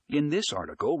In this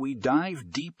article, we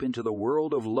dive deep into the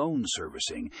world of loan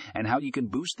servicing and how you can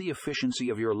boost the efficiency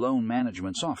of your loan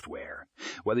management software.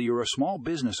 Whether you're a small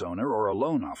business owner or a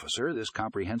loan officer, this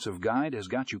comprehensive guide has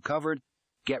got you covered.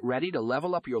 Get ready to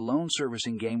level up your loan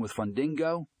servicing game with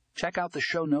Fundingo. Check out the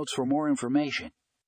show notes for more information.